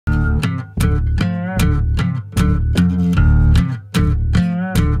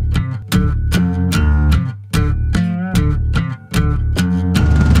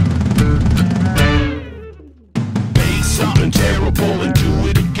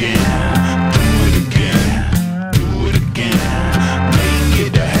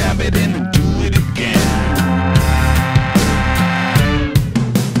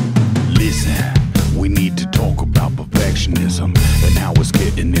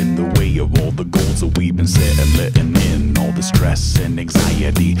of all the goals that we've been setting, letting in all the stress and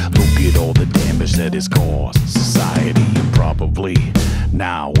anxiety. Look at all the damage that it's caused society. And probably,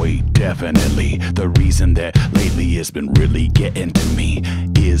 nah, wait, definitely the reason that lately it's been really getting to me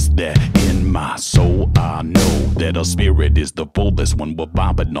is that in my soul I know that our spirit is the fullest when we're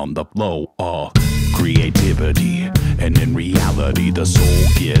bobbing on the flow of creativity. And in reality the soul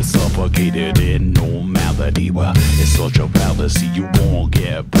gets suffocated in normality. Well, it's such a fallacy, you won't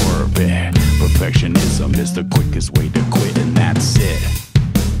get perfect. Perfectionism is the quickest way to quit, and that's it.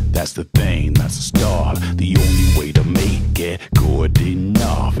 That's the thing, that's the start. The only way to make it good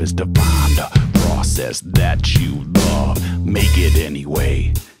enough is to find a process that you love. Make it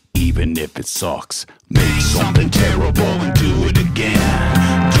anyway, even if it sucks. Make something terrible and do it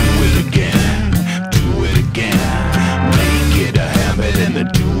again. Do it again, do it again. Make it a habit and then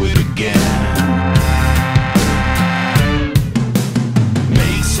do it again.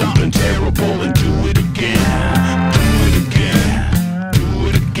 Make something terrible and do it again. Do it again, do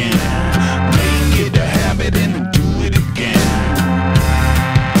it again. Make it a habit and then do it again.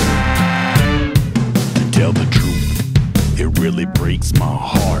 To tell the truth, it really breaks my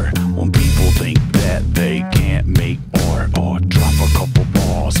heart when people think that they can't make art, or drop a couple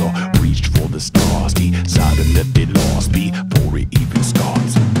bars, or reach for the stars, deciding that they lost before it even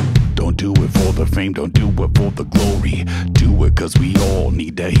starts. Don't do it for the fame, don't do it for the glory. Do it cause we all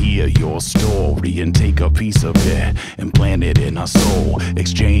need to hear your story and take a piece of it and plant it in our soul.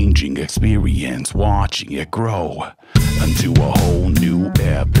 Exchanging experience, watching it grow into a whole new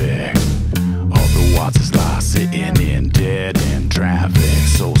epic. Otherwise it's like sitting in dead end traffic,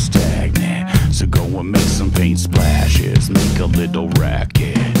 so stagnant. So go and make some paint splashes, make a little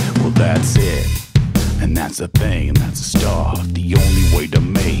racket. Well, that's it, and that's the thing, that's the stuff. The only way to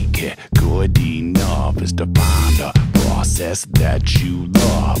make it good enough is to find a process that you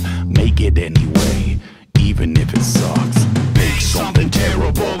love. Make it anyway, even if it sucks. Make something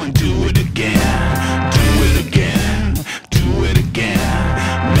terrible and do it again. Do it again, do it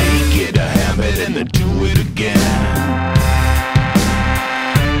again. Make it a habit and then do it again.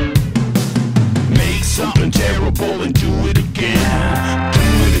 Make something terrible and do it again. Do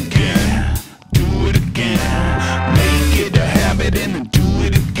it again, do it again. Make it a habit and then do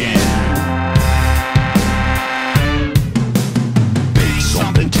it again. Make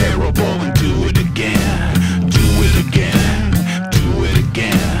something terrible and do it again. Do it again, do it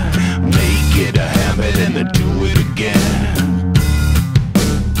again. Make it a habit and then do it again.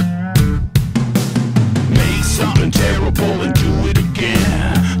 Make something terrible and do it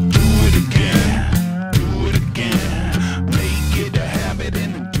again. Do it again, do it again. Make it a habit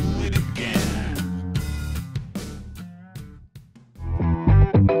and then do it again.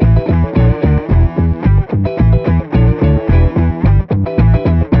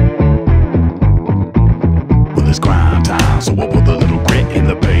 Well, it's grind time, so I put a little grit in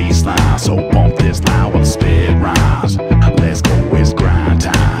the baseline. So bump this line with spit rhymes. Let's go, it's grind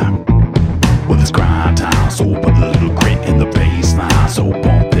time. Well, it's grind time, so I put a little grit in the baseline. So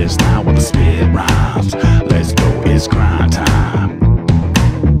bump this line with the spit rhymes. Let's go, it's grind time.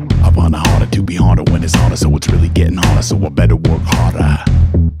 I find it harder to be harder when it's harder, so it's really getting harder, so I better work harder.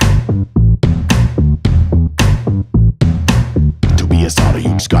 To be a starter,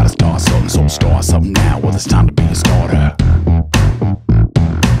 you just gotta start something, so start something now. Well, it's time to be a starter.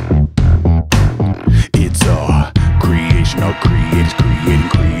 It's a creation of creators, creating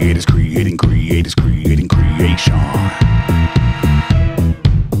creators, creating creators, creating creation.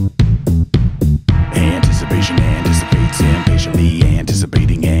 Anticipation anticipates impatiently,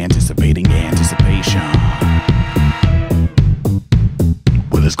 anticipating, anticipating, anticipation.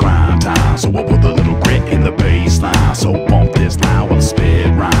 Well, it's grind time, so I put a little grit in the baseline. So bump this line with spit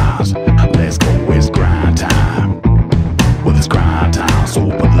rhymes. Let's go, it's grind time. Well, it's grind time,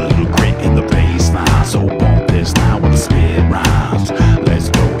 so I put a little grit in the baseline. So bump this line with spit rhymes. Let's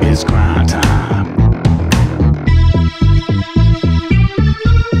go, it's grind time.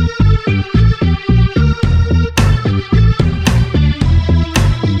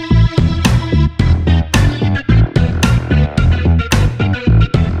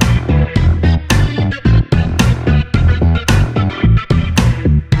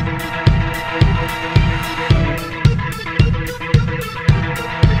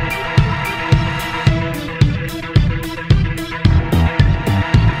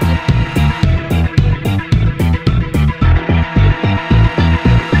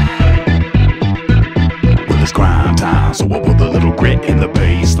 So I put a little grit in the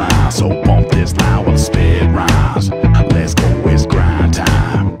baseline. So bump this line with spit rhymes. Let's go, it's grind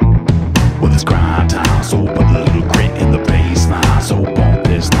time. Well, it's grind time. So I put a little grit in the baseline. So bump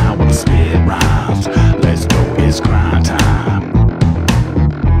this line with spit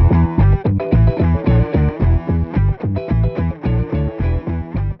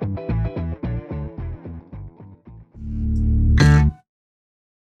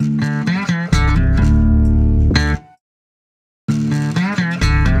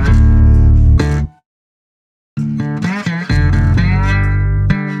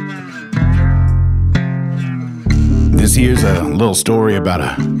here's a little story about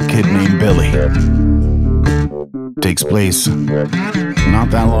a kid named Billy. Takes place not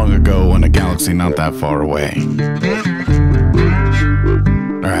that long ago in a galaxy not that far away.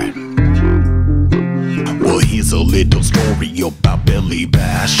 Alright. Well, here's a little story about Billy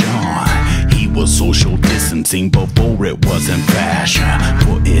Bashan. He was social distancing before it wasn't fashion,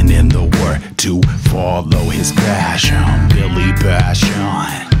 putting in the work to follow his passion. Billy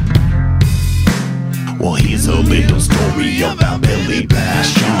Bashan. Well, here's a little story about Billy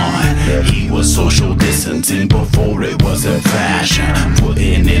Bashan. He was social distancing before it wasn't fashion,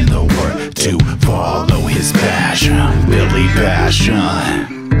 putting in the work to follow his passion. Billy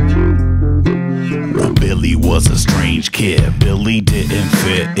Bashan. Well, Billy was a strange kid. Billy didn't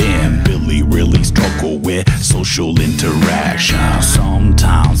fit in. Billy really struggled with social interaction.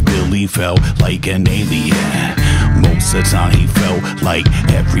 Sometimes Billy felt like an alien. Most of the time he felt like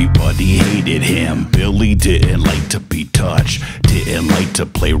everybody hated him. Billy didn't like to be touched, didn't like to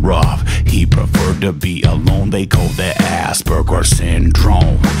play rough. He preferred to be alone. They called that Asperger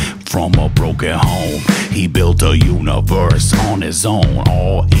syndrome. From a broken home, he built a universe on his own,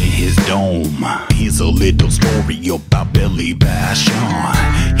 all in his dome. Here's a little story about Billy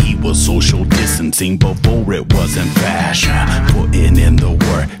Bashan. He was social distancing before it wasn't fashion, putting in the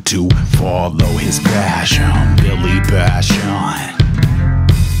work to follow his passion. Billy Bashan.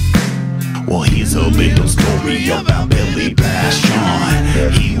 Well, here's a little story about Billy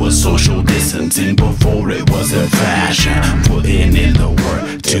Bashan. He was social distancing before it wasn't fashion, putting in the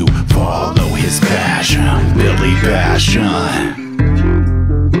work to follow his passion. Billy Bashan.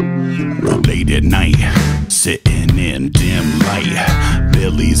 Well, late at night, sitting in dim light,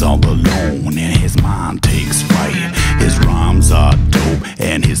 Billy's all alone and his mind takes flight. His rhymes are dope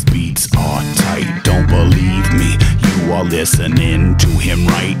and his beats are tight. Don't believe me, you are listening to him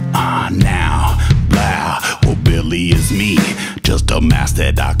right now. Blah. Well, Billy is me, just a mask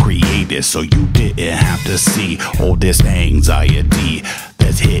that I created, so you didn't have to see all this anxiety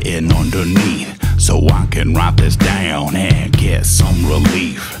that's hitting underneath, so I can write this down and get some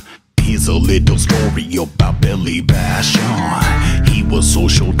relief. Here's a little story about Billy Bashan. He was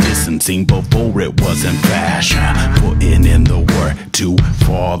social distancing before it wasn't fashion, putting in the work to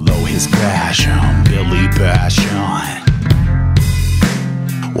follow his passion. Billy Bashan.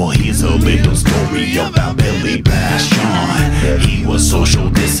 Well, here's a little story about Billy Bashan. He was social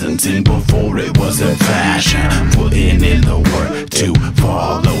distancing before it wasn't fashion, putting in the work to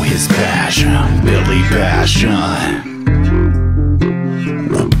follow his passion. Billy Bashan.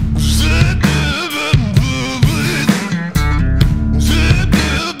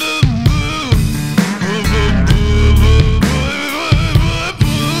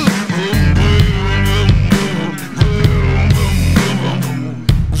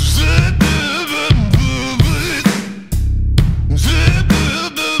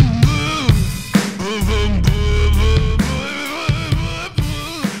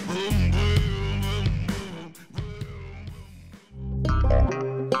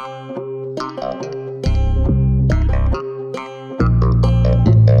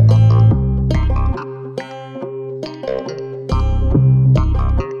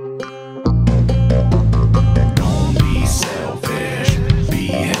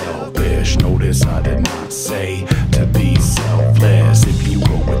 Notice I did not say to be selfless. If you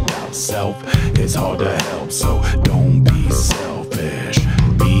go without self, it's hard to help. So don't be selfish,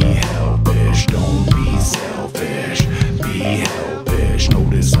 be helpish. Don't be selfish, be helpish.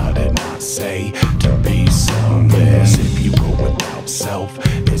 Notice I did not say to be selfless. If you go without self,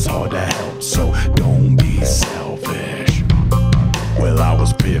 it's hard to help. So don't be selfish. Well, I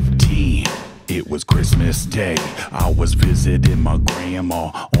was 15. It was Christmas Day. I was visiting my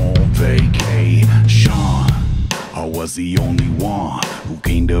grandma on vacation. I was the only one who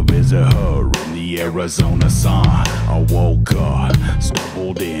came to visit her in the Arizona sun. I woke up,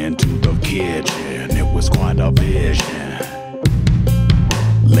 stumbled into the kitchen. It was quite a vision.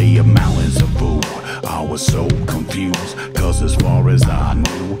 Layer mountains of food. I was so confused, cause as far as I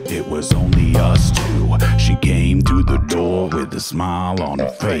knew, it was only us two. She came through the door with a smile on her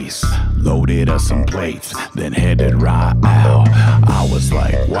face, loaded us some plates, then headed right out. I was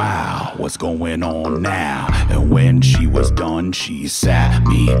like, wow, what's going on now? And when she was done, she sat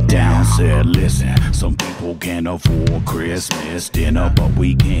me down, said, listen, some people can't afford Christmas dinner, but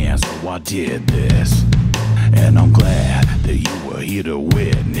we can, so I did this. And I'm glad that you were here to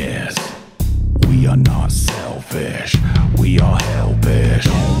witness. We are not selfish, we are helpish.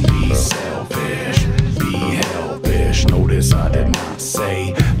 Don't be selfish, be helpish. Notice I did not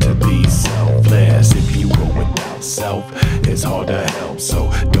say to be selfless. If you go without self, it's hard to help. So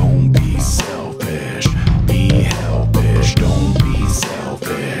don't be selfish, be helpish.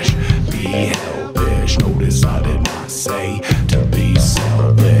 selfish. Notice I did not say to be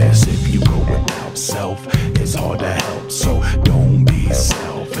selfless. If you go without self, it's hard to help, so don't be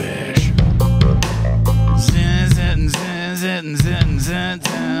selfish.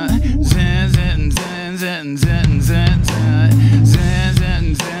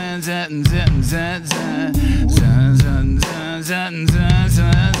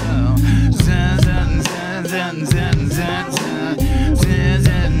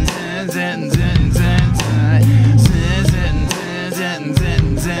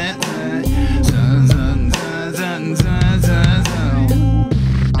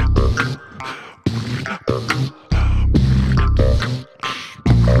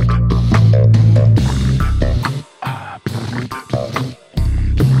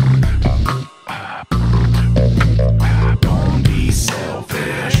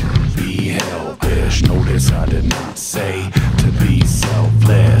 Notice I did not say to be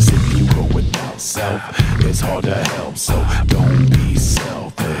selfless. If you go without self, it's hard to help, so don't be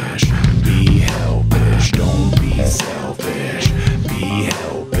selfish. Be helpish, don't be selfish. Be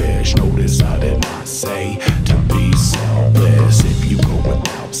helpish. Notice I did not say to be selfless. If you go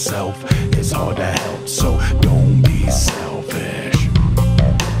without self, it's hard to help, so don't be selfish.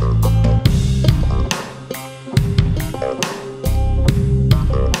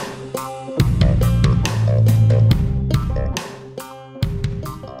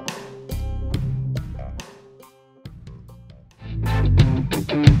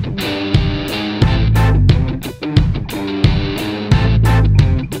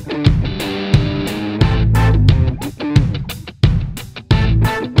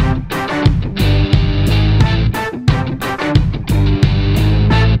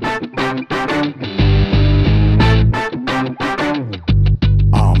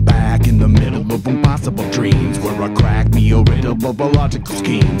 Dreams where I crack me a riddle of logical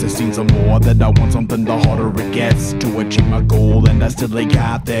schemes. It seems the more that I want something, the harder it gets to achieve my goal, and I still ain't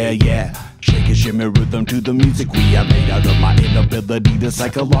got there yet. Shake and shimmy rhythm to the music we have made out of my inability to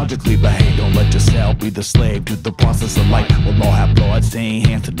psychologically behave. Don't let yourself be the slave to the process of life. We'll all have blood-stained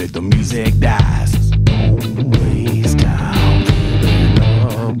hands until the music dies. Don't waste time filling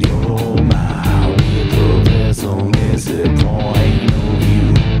up your mind with the pessimistic point of view.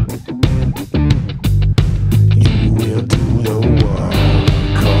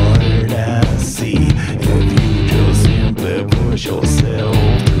 Push yourself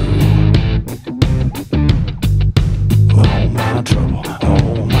through. All my trouble,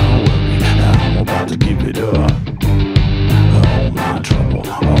 all my worry, I'm about to give it up. All my trouble,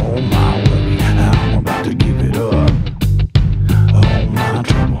 all my worry, I'm about to give it up. All my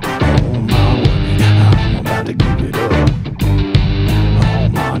trouble, all my worry, I'm about to give it up. All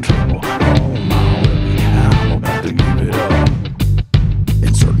my trouble, all my worry, I'm about to give it up.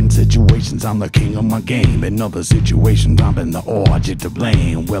 In certain situations, I'm the king of my game. In other situations, I'm in the object to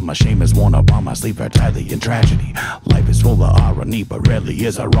blame. Well, my shame is worn upon my sleeve, fatality and tragedy. Life is full of irony, but rarely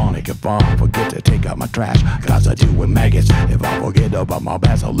is ironic. If I forget to take out my trash, cause I deal with maggots. If I forget about my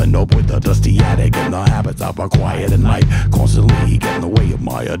past, I'll end up with a dusty attic. And the habits I've acquired in life constantly get in the way of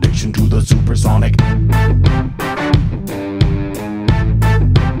my addiction to the supersonic.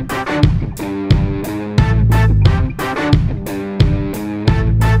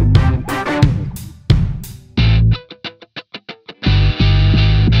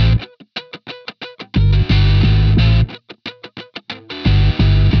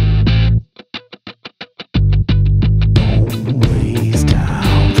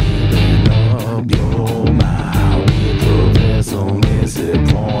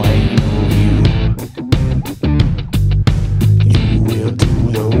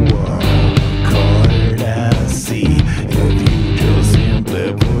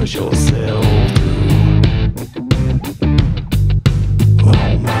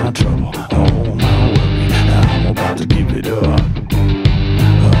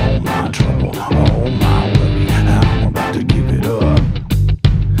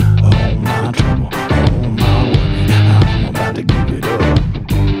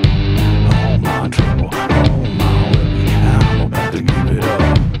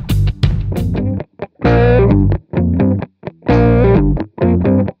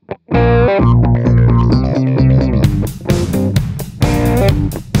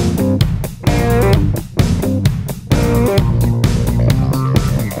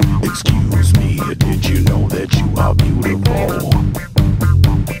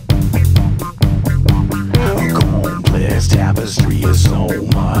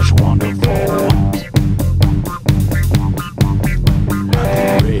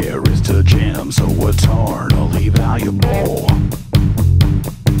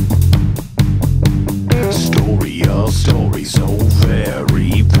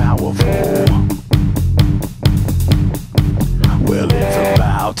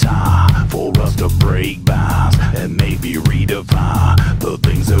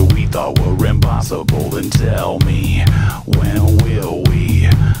 possible, and tell me, when will we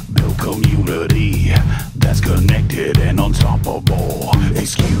build community that's connected and unstoppable?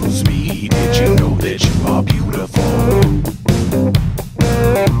 Excuse me, did you know that you are beautiful?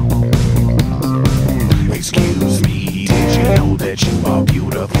 Excuse me, did you know that you are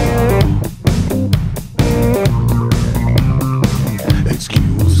beautiful?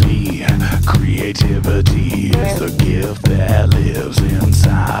 Excuse me, creativity is the gift that lives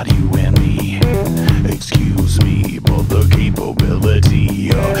inside you and me. Excuse me, but the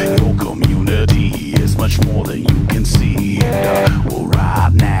capability of your community is much more than you can see. Well,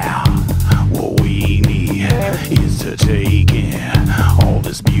 right now, what we need is to take in all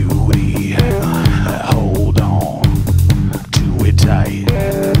this beauty. Hold on to it tight.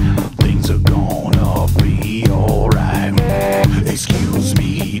 Things are gonna be alright. Excuse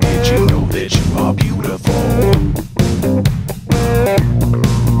me, did you know that you are beautiful?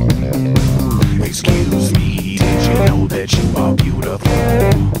 Excuse me, did you know that you are beautiful?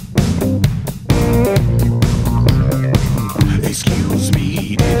 Excuse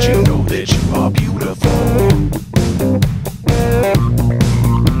me, did you know that you are beautiful?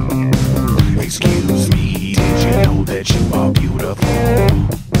 Excuse me, did you know that you are beautiful?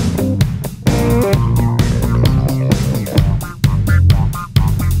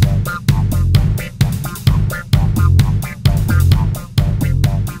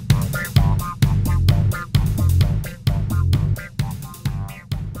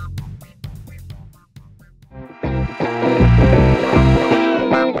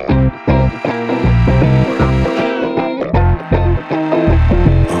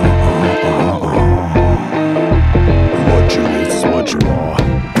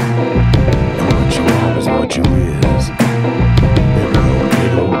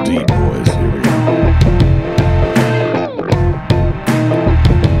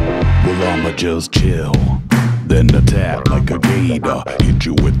 Just chill, then attack like a gator. Hit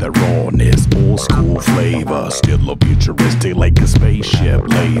you with that rawness, old school flavor. Still a futuristic like a spaceship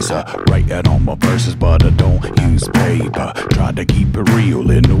laser. Writing on my verses, but I don't use paper. Try to keep it real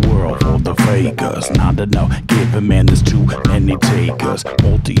in the world for the fakers. Not enough, give a man, there's too many takers.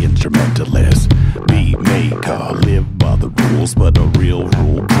 Multi-instrumentalist, beat maker. Live by the rules, but a real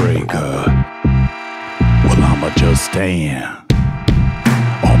rule breaker. Well, I'ma just stand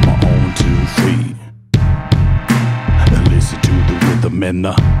on my own 2 feet and listen to the rhythm and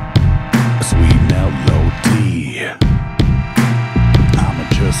the sweet melody. I'ma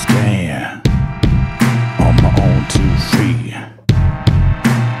just stand on my own 2 feet,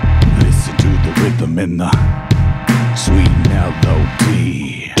 listen to the rhythm and the sweet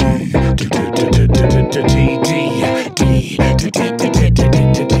melody.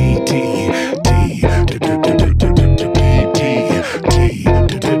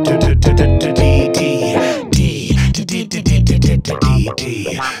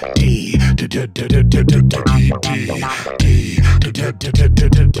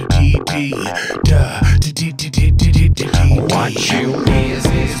 What you is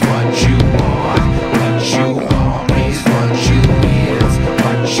what you are. What you are is what you is.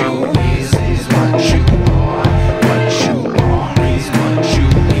 What you is what you are. What you are is what you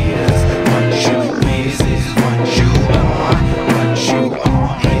is. What you is what you are. What you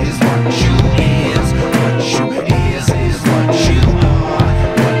are is what you is. What you is what you are.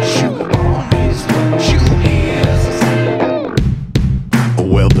 What you are is what you is.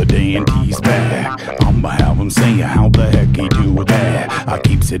 Well, the dandy's back. I'ma have him saying how the heck he do that. I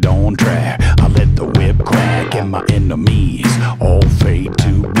keeps it on track. I let the whip crack and my enemies all fade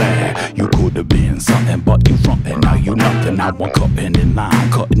to black. You could have been something, but you frontin'. Now you nothing. Now I'm cutting in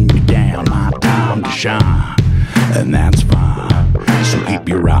line, cutting you down. My time to shine, and that's fine. So keep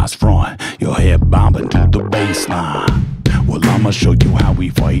your eyes front, your head bobbing to the baseline. Well, I'ma show you how we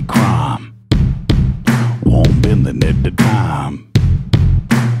fight crime, 1 million at a time.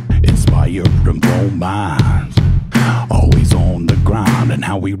 Inspire and blow minds. Always on the grind, and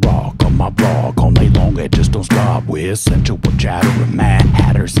how we rock on my blog all night long. It just don't stop. We're essential with chatter and mad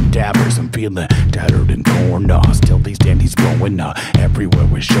hatters and dabbers. I'm feeling tattered and torn up. Still these dandies blowing up. Everywhere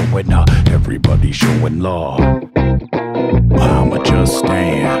we're showing up. Everybody showing love. I'ma just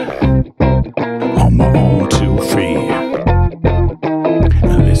stand on my own 2 feet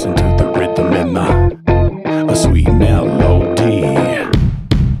and listen to the rhythm and a sweet melody.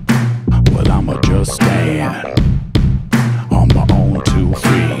 Well, I'ma just stand on my own 2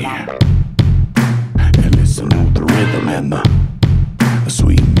 feet and listen to the rhythm and the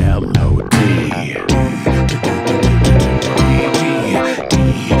sweet melody.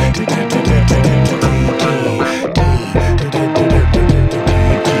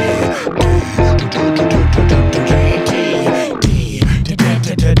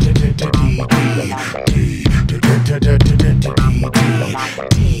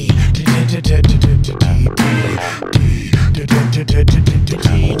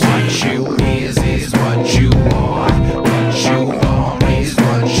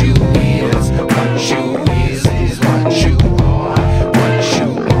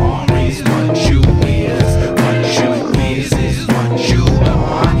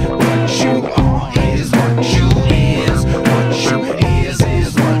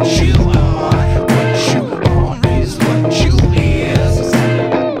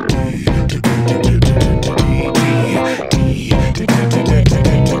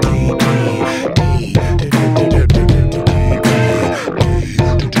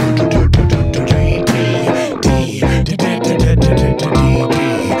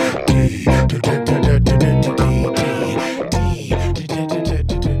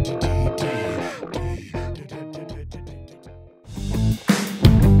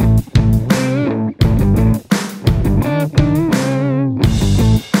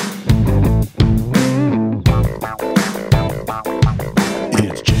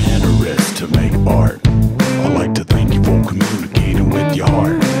 to make art. I'd like to thank you for communicating with your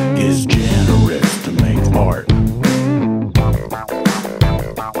heart. It's generous to make art.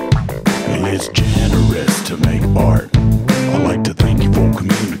 It's generous to make art. I'd like to thank you for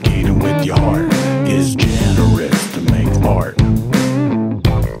communicating with your heart. It's generous to make art.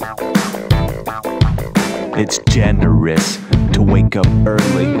 It's generous to wake up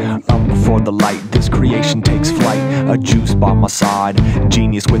early, up before the light. This creation takes flight. A juice by my side,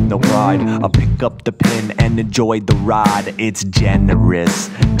 genius with no pride. I'll pick up the pen and enjoy the ride. It's generous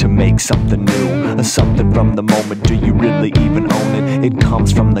to make something new, something from the moment. Do you really even own it? It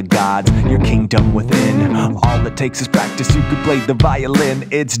comes from the gods, your kingdom within. All it takes is practice, you could play the violin.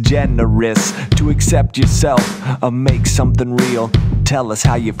 It's generous to accept yourself, make something real. Tell us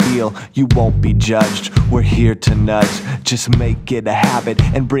how you feel, you won't be judged. We're here to nudge, just make it a habit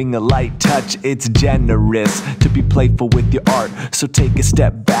and bring a light touch. It's generous to be playful with your art. So take a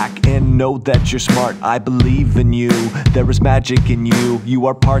step back and know that you're smart. I believe in you, there is magic in you. You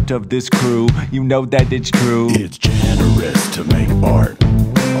are part of this crew, you know that it's true. It's generous to make art.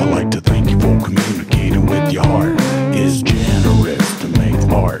 I'd like to thank you for communicating with your heart. It's generous to make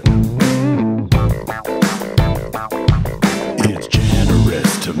art. It's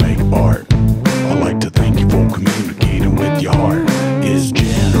generous to make art. I'd like to thank you for communicating with your heart. It's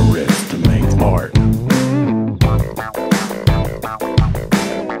generous to make art.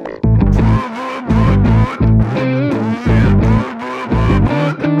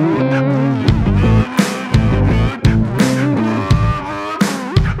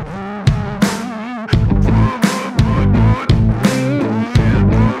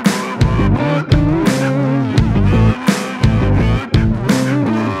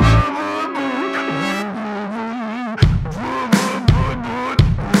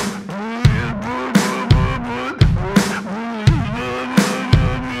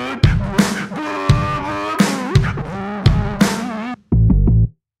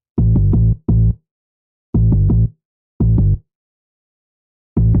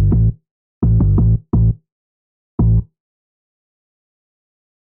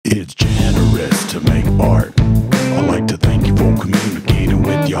 It's generous to make art. I'd like to thank you for communicating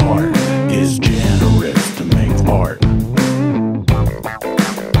with your heart. It's generous to make art.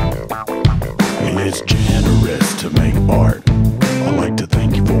 It's generous to make art. I'd like to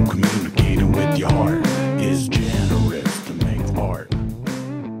thank you for communicating with your heart. It's generous to make art.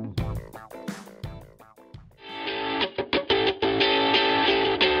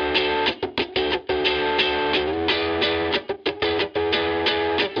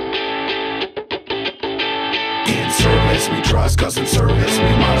 In service we trust, cause in service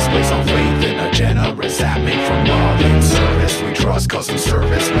we must place our faith in a generous act made from love. In service we trust, cause in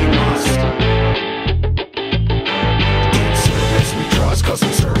service we must. In service we trust, cause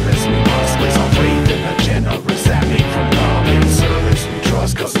in service we must place our faith in a generous act made from love. In service we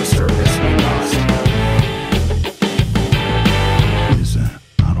trust, cause in service we must. Listen,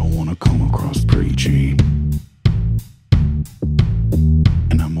 I don't wanna come across preachy,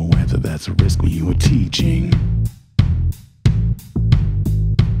 and I'm aware that that's a risk when you are teaching.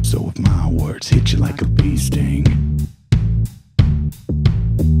 So if my words hit you like a bee sting,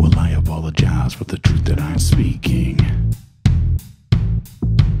 well, I apologize for the truth that I'm speaking.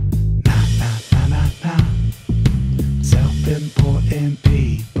 Nah, nah, nah, nah, nah. Self-important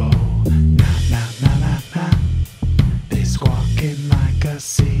people. Nah, nah, nah, nah, nah. They squawking like a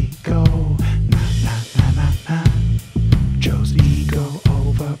seagull. Nah, nah, nah, nah, nah. Chose ego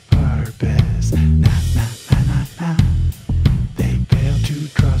over purpose. Nah, nah, nah, nah, nah. They fail to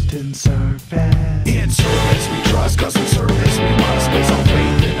trust in service. In service we trust, cause in service we must place our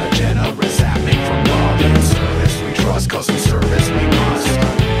faith in a generous act made from love. In service we trust, cause in service we must.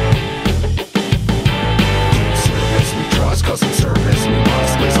 In service we trust, cause in service we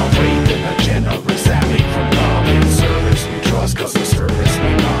must place our faith in a generous act made from love. In service we trust, cause in service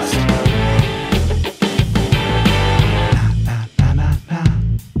we must. Nah, nah, nah, nah, nah.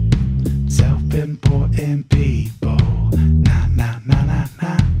 Self-important people. Nah, nah, nah, nah,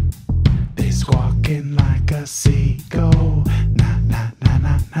 nah. They squawking like a seagull. Nah, nah, nah,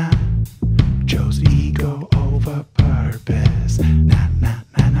 nah, nah. Chose ego over purpose. Nah, nah,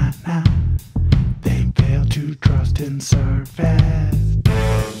 nah, nah, nah. They fail to trust in service.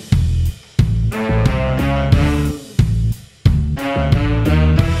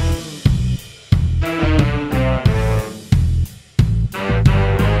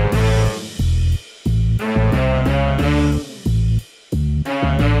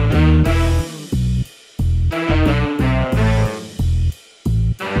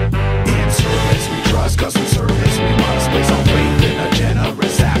 Cause in service we must place our faith in a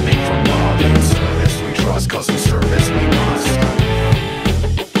generous act made from love.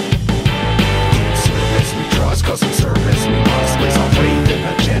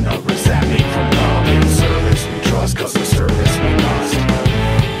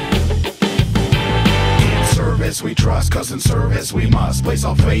 trust, cause in service we must place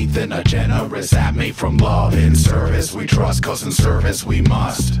our faith in a generous act made from love. In service we trust, cause in service we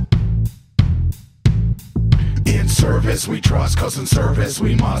must. In service we trust, cause in service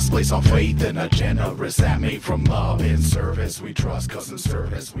we must place our faith in a generous act made from love. In service we trust, cause in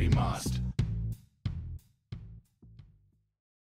service we must.